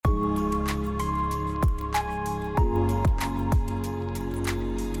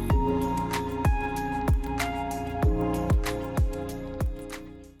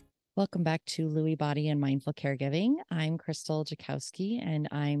Welcome back to Lewy Body and Mindful Caregiving. I'm Crystal Jakowski, and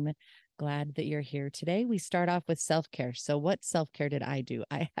I'm glad that you're here today. We start off with self-care. So what self-care did I do?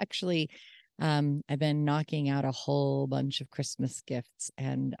 I actually, I've been knocking out a whole bunch of Christmas gifts,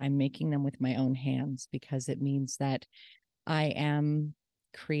 and I'm making them with my own hands because it means that I am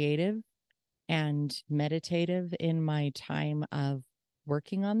creative and meditative in my time of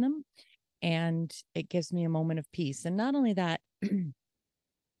working on them. And it gives me a moment of peace. And not only that,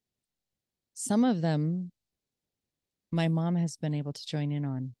 some of them my mom has been able to join in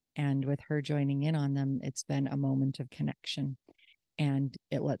on. And with her joining in on them, it's been a moment of connection, and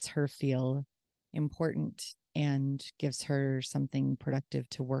it lets her feel important and gives her something productive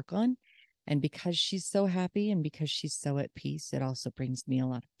to work on. And because she's so happy and because she's so at peace, it also brings me a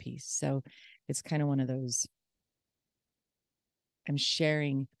lot of peace. So it's kind of one of those, I'm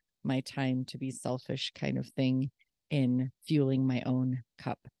sharing my time to be selfish kind of thing in fueling my own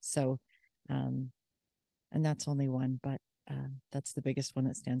cup. So, and that's only one, but that's the biggest one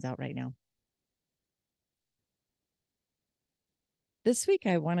that stands out right now. This week,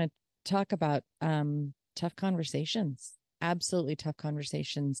 I want to talk about tough conversations, absolutely tough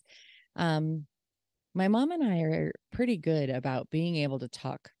conversations. Um, my mom and I are pretty good about being able to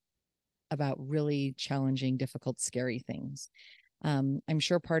talk about really challenging, difficult, scary things. I'm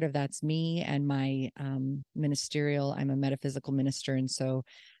sure part of that's me and my ministerial. I'm a metaphysical minister, and so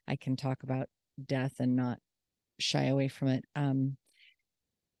I can talk about death and not shy away from it.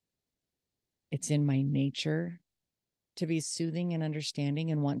 It's in my nature to be soothing and understanding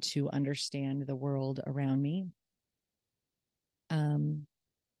and want to understand the world around me. And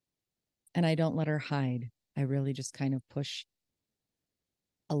I don't let her hide. I really just kind of push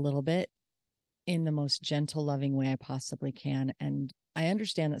a little bit in the most gentle, loving way I possibly can. And I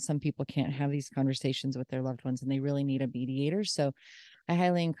understand that some people can't have these conversations with their loved ones and they really need a mediator. So I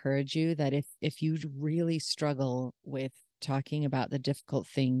highly encourage you that if you really struggle with talking about the difficult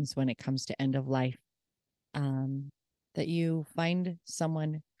things when it comes to end of life, that you find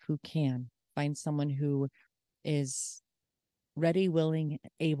someone who can, find someone who is ready, willing,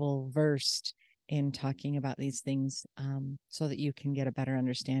 able, versed in talking about these things, so that you can get a better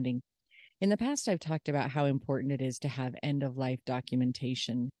understanding. In the past, I've talked about how important it is to have end of life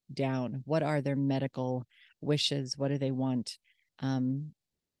documentation down. What are their medical wishes? What do they want,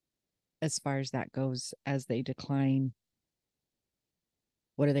 as far as that goes, as they decline?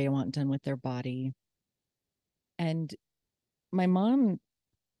 What do they want done with their body? And my mom,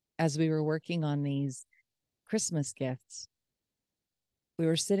 as we were working on these Christmas gifts, we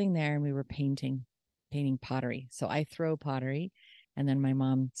were sitting there and we were painting pottery. So I throw pottery, and then my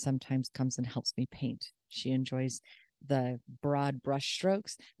mom sometimes comes and helps me paint. She enjoys the broad brush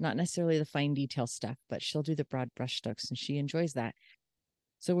strokes, not necessarily the fine detail stuff, but she'll do the broad brush strokes and she enjoys that.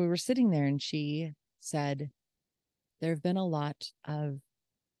 So we were sitting there and she said, there have been a lot of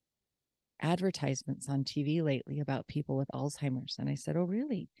advertisements on TV lately about people with Alzheimer's. And I said, oh,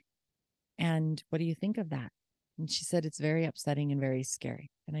 really? And what do you think of that? And she said, it's very upsetting and very scary.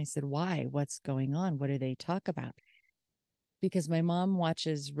 And I said, why? What's going on? What do they talk about? Because my mom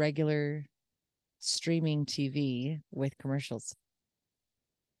watches regular streaming TV with commercials.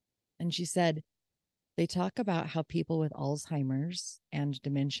 And she said, they talk about how people with Alzheimer's and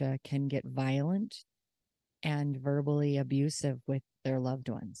dementia can get violent and verbally abusive with their loved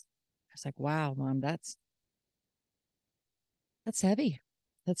ones. I was like, wow, Mom, that's heavy.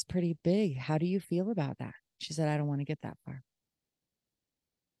 That's pretty big. How do you feel about that? She said, I don't want to get that far. I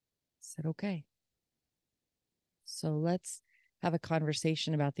said, okay. So let's have a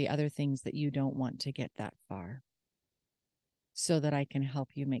conversation about the other things that you don't want to get that far, so that I can help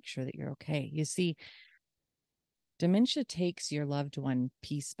you make sure that you're okay. You see, dementia takes your loved one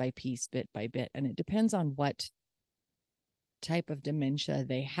piece by piece, bit by bit, and it depends on what type of dementia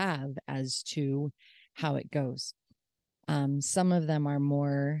they have as to how it goes. Some of them are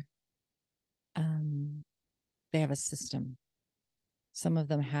more, they have a system. Some of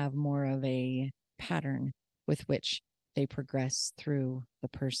them have more of a pattern with which they progress through the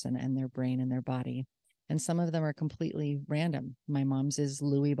person and their brain and their body. And some of them are completely random. My mom's is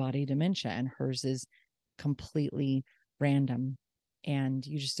Lewy body dementia, and hers is completely random. And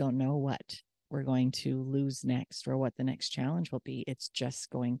you just don't know what we're going to lose next or what the next challenge will be. It's just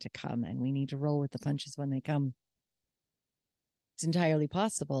going to come, and we need to roll with the punches when they come. It's entirely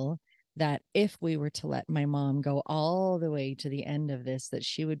possible that if we were to let my mom go all the way to the end of this, that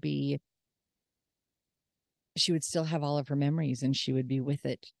she would still have all of her memories and she would be with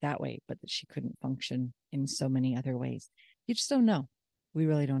it that way, but that she couldn't function in so many other ways. You just don't know. We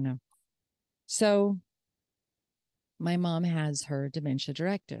really don't know. So my mom has her dementia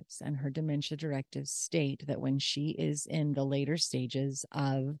directives, and her dementia directives state that when she is in the later stages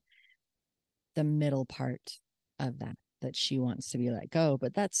of the middle part of that she wants to be let go.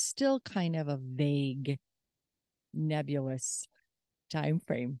 But that's still kind of a vague, nebulous time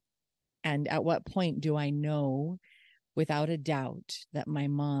frame. And at what point do I know without a doubt that my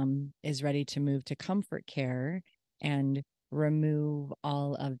mom is ready to move to comfort care and remove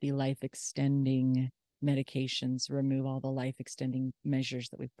all of the life extending medications, remove all the life extending measures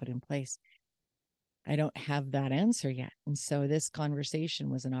that we've put in place? I don't have that answer yet. And so this conversation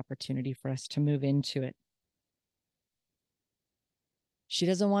was an opportunity for us to move into it. She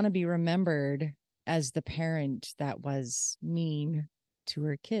doesn't want to be remembered as the parent that was mean to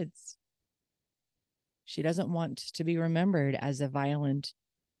her kids. She doesn't want to be remembered as a violent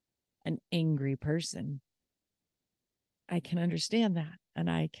and angry person. I can understand that, and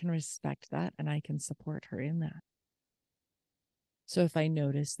I can respect that, and I can support her in that. So if I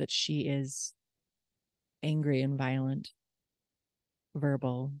notice that she is angry and violent,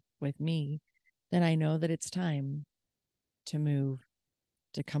 verbal with me, then I know that it's time to move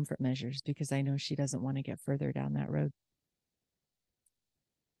to comfort measures, because I know she doesn't want to get further down that road.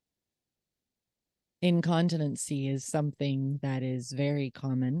 Incontinency is something that is very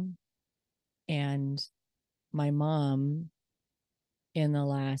common. And my mom, in the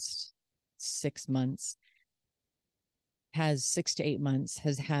last 6 months, has 6 to 8 months,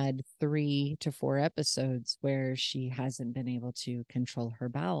 has had 3 to 4 episodes where she hasn't been able to control her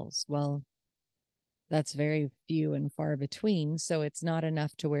bowels. Well, that's very few and far between. So it's not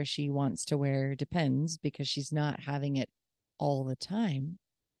enough to where she wants to wear Depends, because she's not having it all the time.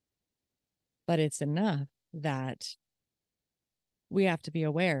 But it's enough that we have to be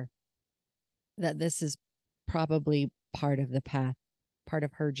aware that this is probably part of the path, part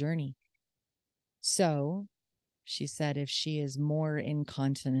of her journey. So she said if she is more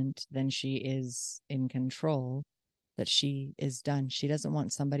incontinent than she is in control, that she is done. She doesn't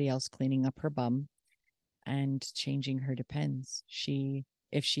want somebody else cleaning up her bum and changing her Depends.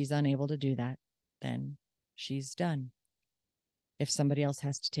 If she's unable to do that, then she's done. If somebody else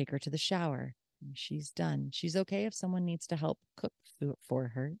has to take her to the shower, she's done. She's okay if someone needs to help cook food for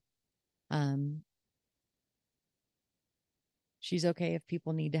her. She's okay if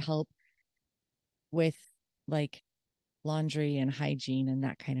people need to help with like laundry and hygiene and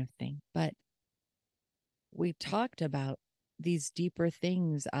that kind of thing. But we talked about these deeper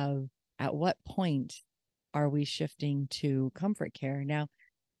things of at what point are we shifting to comfort care? Now,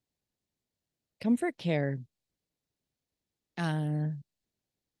 comfort care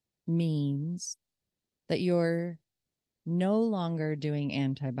means that you're no longer doing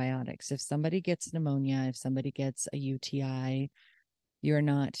antibiotics. If somebody gets pneumonia, if somebody gets a UTI, you're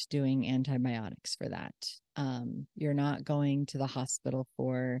not doing antibiotics for that. You're not going to the hospital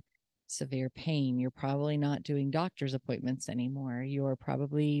for severe pain. You're probably not doing doctor's appointments anymore. You're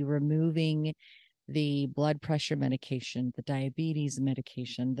probably removing the blood pressure medication, the diabetes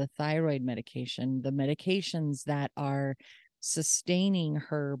medication, the thyroid medication, the medications that are sustaining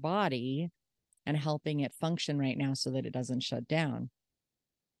her body and helping it function right now so that it doesn't shut down.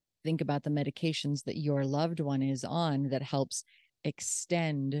 Think about the medications that your loved one is on that helps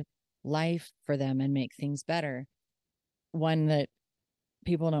extend life for them and make things better. One that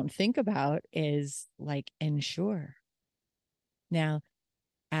people don't think about is like Ensure. Now,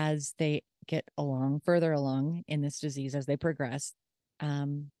 as they get further along in this disease, as they progress,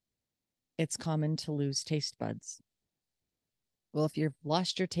 it's common to lose taste buds. Well, if you've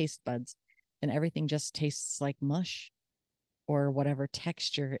lost your taste buds, then everything just tastes like mush or whatever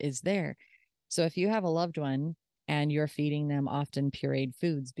texture is there. So if you have a loved one and you're feeding them often pureed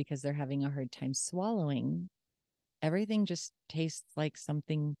foods because they're having a hard time swallowing, everything just tastes like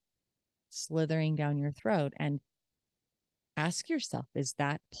something slithering down your throat. And ask yourself, is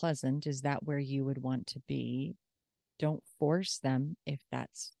that pleasant? Is that where you would want to be? Don't force them if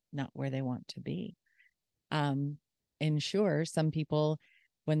that's not where they want to be. Ensure some people,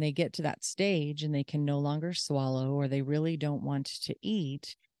 when they get to that stage and they can no longer swallow or they really don't want to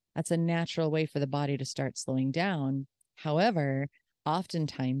eat, that's a natural way for the body to start slowing down. However,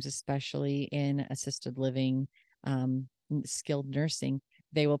 oftentimes, especially in assisted living, skilled nursing,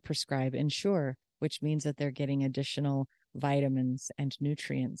 they will prescribe Ensure, which means that they're getting additional vitamins and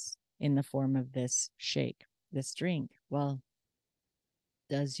nutrients in the form of this shake, this drink. Well,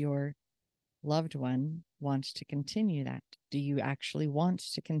 does your loved one want to continue that? Do you actually want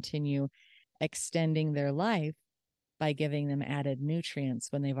to continue extending their life by giving them added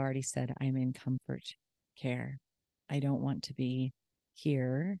nutrients when they've already said, I'm in comfort care? I don't want to be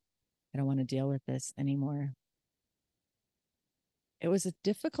here. I don't want to deal with this anymore. it was a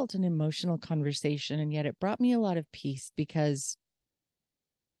difficult and emotional conversation, and yet it brought me a lot of peace because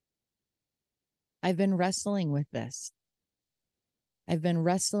I've been wrestling with this. I've been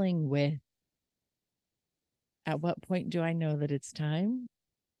wrestling with, at what point do I know that it's time?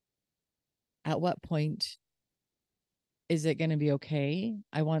 At what point is it going to be okay?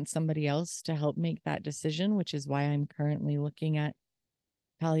 I want somebody else to help make that decision, which is why I'm currently looking at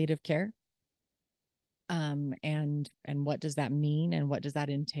palliative care. And what does that mean, and what does that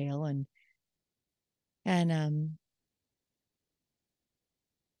entail? And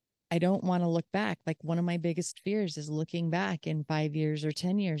I don't want to look back. Like, one of my biggest fears is looking back in 5 years or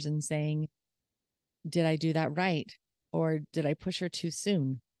 10 years and saying, did I do that right? Or did I push her too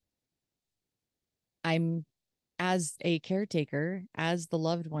soon? I'm, as a caretaker, as the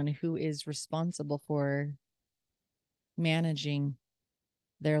loved one who is responsible for managing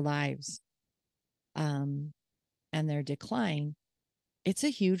their lives, and their decline, it's a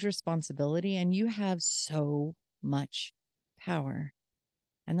huge responsibility, and you have so much power.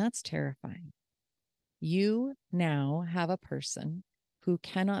 And that's terrifying. You now have a person who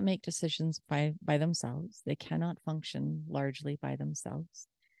cannot make decisions by themselves. They cannot function largely by themselves.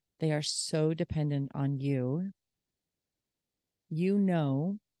 They are so dependent on you. You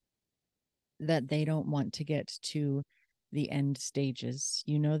know that they don't want to get to the end stages.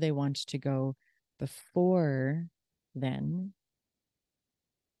 You know they want to go before then.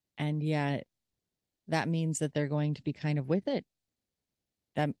 And yet that means that they're going to be kind of with it.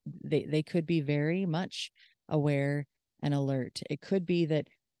 That they could be very much aware and alert. It could be that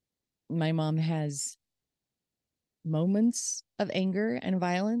my mom has moments of anger and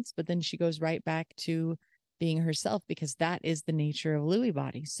violence, but then she goes right back to being herself, because that is the nature of Lewy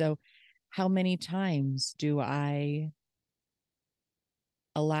body. So how many times do I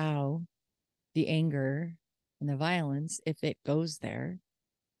allow the anger and the violence, if it goes there?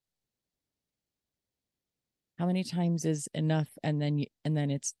 How many times is enough? And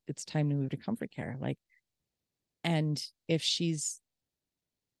then it's time to move to comfort care. Like, and if she's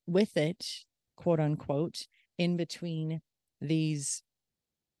with it, quote unquote, in between these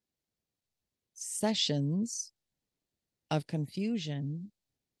sessions of confusion,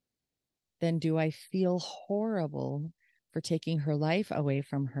 then do I feel horrible for taking her life away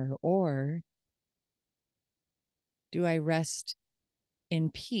from her? Or do I rest in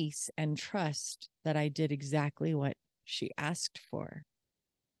peace and trust that I did exactly what she asked for?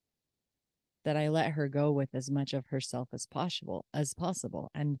 That I let her go with as much of herself as possible,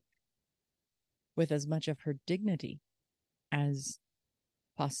 and with as much of her dignity as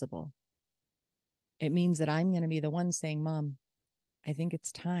possible. It means that I'm going to be the one saying, Mom, I think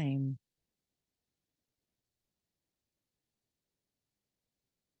it's time.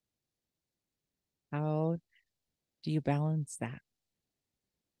 How do you balance that?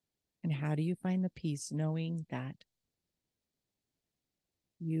 And how do you find the peace knowing that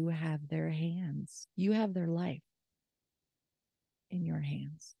you have their hands, you have their life in your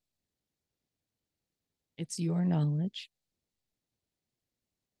hands? It's your knowledge.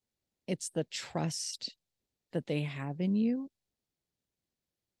 It's the trust that they have in you,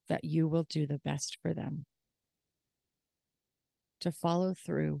 that you will do the best for them, to follow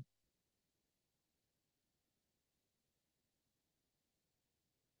through.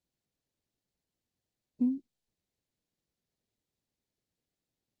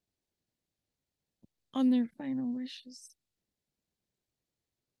 On their final wishes.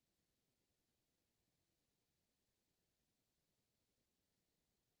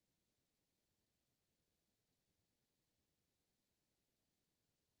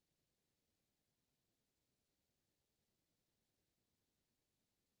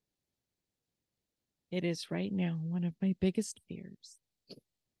 It is right now one of my biggest fears.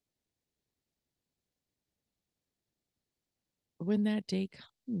 When that day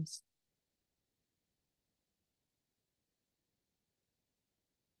comes,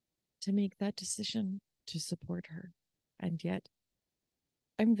 to make that decision to support her. And yet,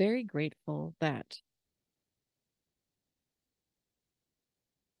 I'm very grateful that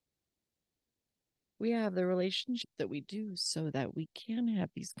we have the relationship that we do, so that we can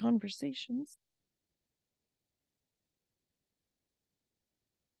have these conversations,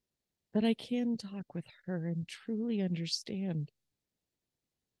 that I can talk with her and truly understand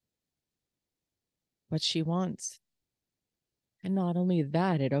what she wants. And not only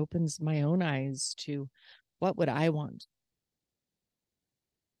that, it opens my own eyes to, what would I want?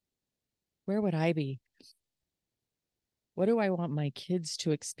 Where would I be? What do I want my kids to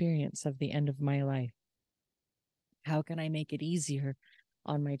experience of the end of my life? How can I make it easier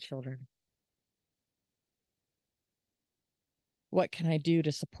on my children? What can I do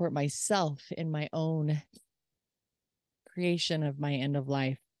to support myself in my own creation of my end of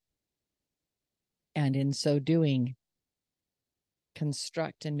life? And in so doing,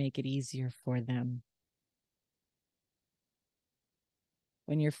 construct and make it easier for them.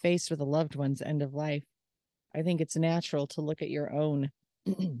 When you're faced with a loved one's end of life, I think it's natural to look at your own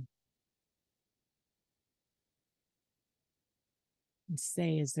and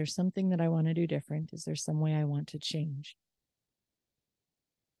say, is there something that I want to do different? Is there some way I want to change?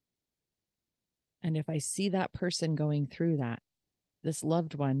 And if I see that person going through that, this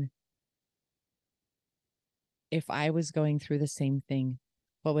loved one, if I was going through the same thing,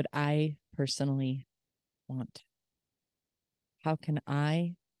 what would I personally want? How can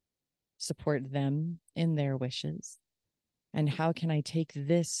I support them in their wishes? And how can I take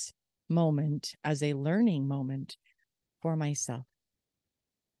this moment as a learning moment for myself?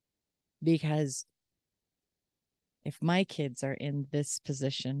 Because if my kids are in this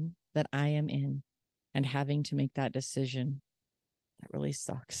position that I am in and having to make that decision, that really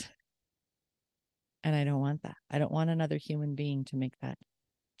sucks. And I don't want that. I don't want another human being to make that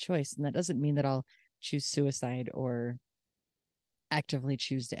choice. And that doesn't mean that I'll choose suicide or actively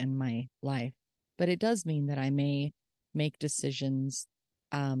choose to end my life. But it does mean that I may make decisions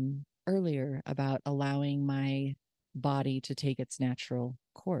earlier about allowing my body to take its natural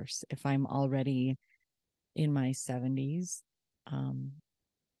course. If I'm already in my 70s and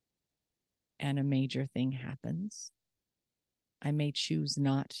a major thing happens, I may choose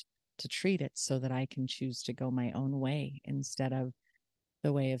not to treat it so that I can choose to go my own way instead of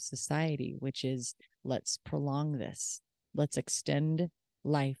the way of society, which is let's prolong this. Let's extend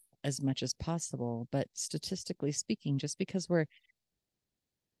life as much as possible. But statistically speaking, just because we're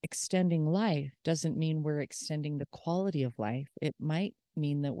extending life doesn't mean we're extending the quality of life. It might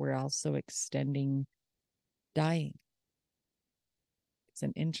mean that we're also extending dying. It's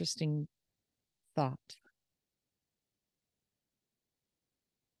an interesting thought.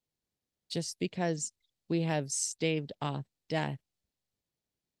 Just because we have staved off death,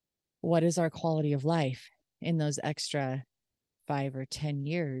 what is our quality of life in those extra 5 or 10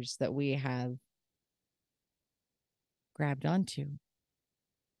 years that we have grabbed onto?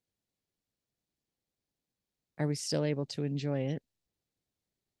 Are we still able to enjoy it?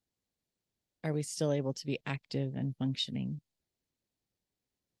 Are we still able to be active and functioning?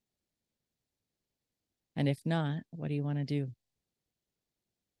 And if not, what do you want to do?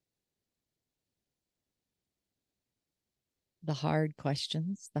 The hard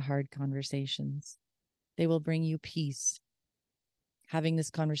questions, the hard conversations, they will bring you peace. Having this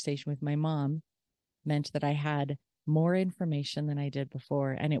conversation with my mom meant that I had more information than I did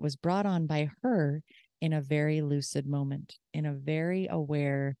before. And it was brought on by her in a very lucid moment, in a very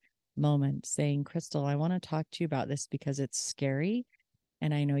aware moment, saying, Crystal, I want to talk to you about this because it's scary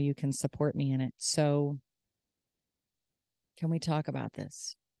and I know you can support me in it. So can we talk about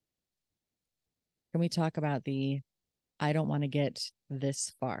this? Can we talk about I don't want to get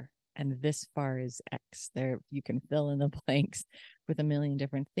this far, and this far is X. There, you can fill in the blanks with a million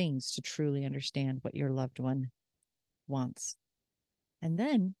different things to truly understand what your loved one wants. And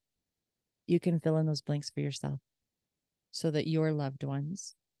then you can fill in those blanks for yourself so that your loved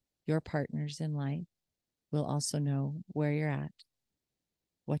ones, your partners in life, will also know where you're at,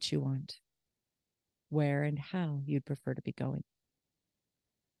 what you want, where and how you'd prefer to be going.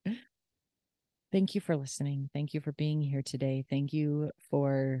 Thank you for listening. Thank you for being here today. Thank you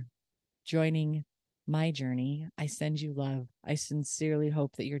for joining my journey. I send you love. I sincerely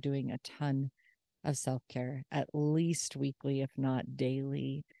hope that you're doing a ton of self-care, at least weekly, if not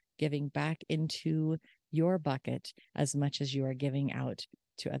daily, giving back into your bucket as much as you are giving out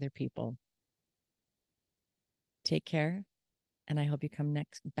to other people. Take care, and I hope you come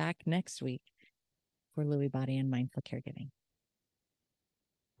back next week for Lewy Body and Mindful Caregiving.